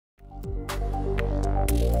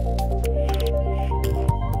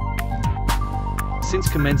Since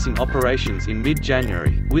commencing operations in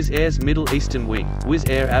mid-January, Wizz Air's Middle Eastern wing, Wizz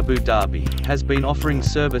Air Abu Dhabi, has been offering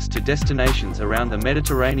service to destinations around the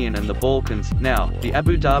Mediterranean and the Balkans. Now, the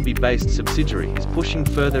Abu Dhabi-based subsidiary is pushing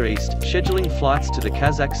further east, scheduling flights to the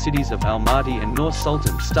Kazakh cities of Almaty and Nur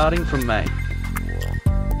Sultan starting from May.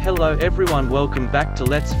 Hello everyone, welcome back to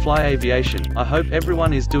Let's Fly Aviation. I hope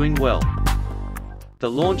everyone is doing well. The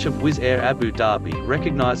launch of Wizz Air Abu Dhabi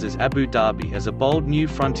recognizes Abu Dhabi as a bold new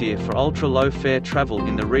frontier for ultra-low fare travel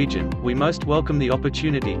in the region. We most welcome the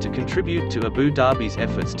opportunity to contribute to Abu Dhabi's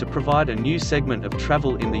efforts to provide a new segment of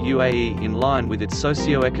travel in the UAE in line with its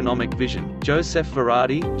socio-economic vision. Joseph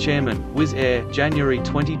Varadi, Chairman, Wizz Air, January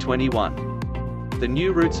 2021. The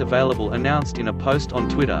new routes available announced in a post on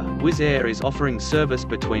Twitter. Wizz Air is offering service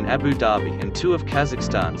between Abu Dhabi and two of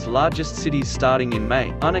Kazakhstan's largest cities starting in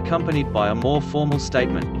May, unaccompanied by a more formal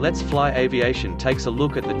statement. Let's Fly Aviation takes a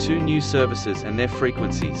look at the two new services and their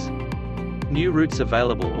frequencies. New routes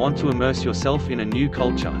available. Want to immerse yourself in a new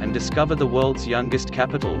culture and discover the world's youngest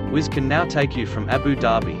capital? Wizz can now take you from Abu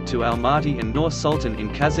Dhabi to Almaty and Nur Sultan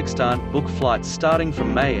in Kazakhstan. Book flights starting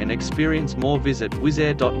from May and experience more. Visit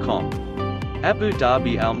wizzair.com. Abu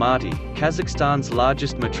Dhabi. Almaty, Kazakhstan's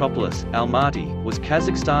largest metropolis. Almaty was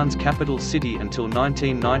Kazakhstan's capital city until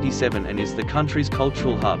 1997 and is the country's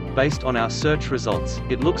cultural hub. Based on our search results,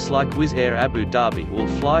 it looks like Wizz Air Abu Dhabi will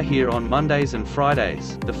fly here on Mondays and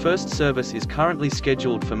Fridays. The first service is currently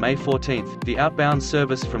scheduled for May 14th. The outbound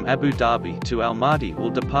service from Abu Dhabi to Almaty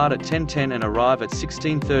will depart at 10:10 and arrive at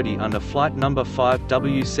 16:30 under flight number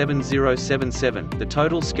 5W7077. The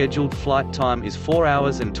total scheduled flight time is 4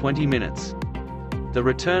 hours and 20 minutes. The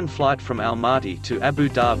return flight from Almaty to Abu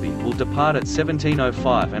Dhabi will depart at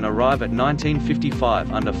 17:05 and arrive at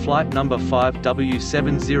 19:55 under flight number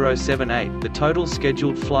 5W7078. The total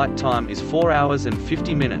scheduled flight time is 4 hours and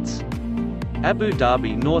 50 minutes. Abu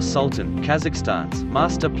Dhabi. Nur Sultan, Kazakhstan's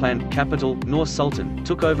master-planned capital. Nur Sultan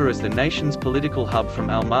took over as the nation's political hub from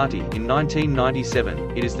Almaty in 1997.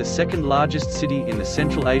 It is the second largest city in the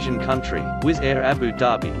Central Asian country. Wizz Air Abu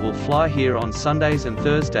Dhabi will fly here on Sundays and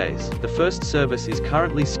Thursdays. The first service is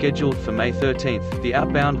currently scheduled for May 13th. The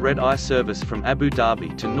outbound red-eye service from Abu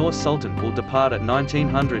Dhabi to Nur Sultan will depart at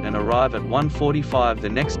 1900 and arrive at 1:45 the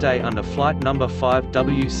next day under flight number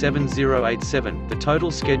 5W7087. The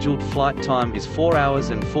total scheduled flight time is 4 hours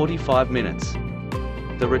and 45 minutes.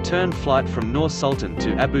 The return flight from Nur Sultan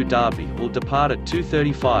to Abu Dhabi will depart at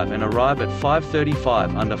 2:35 and arrive at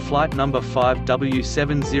 5:35 under flight number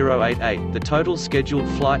 5W7088. The total scheduled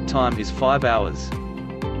flight time is 5 hours.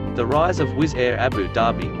 The rise of Wizz Air Abu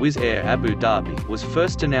Dhabi. Wizz Air Abu Dhabi was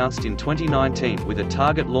first announced in 2019 with a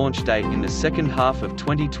target launch date in the second half of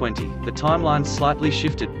 2020. The timeline slightly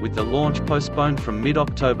shifted, with the launch postponed from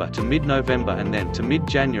mid-October to mid-November and then to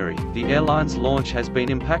mid-January. The airline's launch has been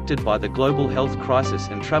impacted by the global health crisis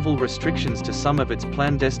and travel restrictions to some of its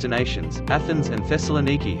planned destinations. Athens and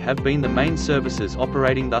Thessaloniki have been the main services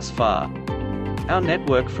operating thus far. Our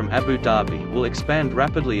network from Abu Dhabi will expand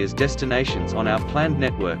rapidly as destinations on our planned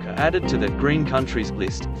network are added to the Green Countries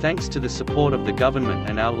list. Thanks to the support of the government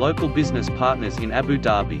and our local business partners in Abu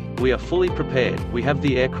Dhabi, we are fully prepared. We have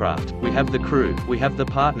the aircraft, we have the crew, we have the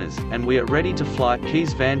partners, and we are ready to fly.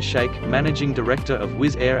 Kees van Sheikh, Managing Director of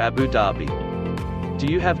Wizz Air Abu Dhabi. Do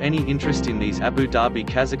you have any interest in these Abu Dhabi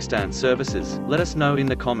Kazakhstan services? Let us know in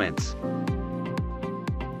the comments.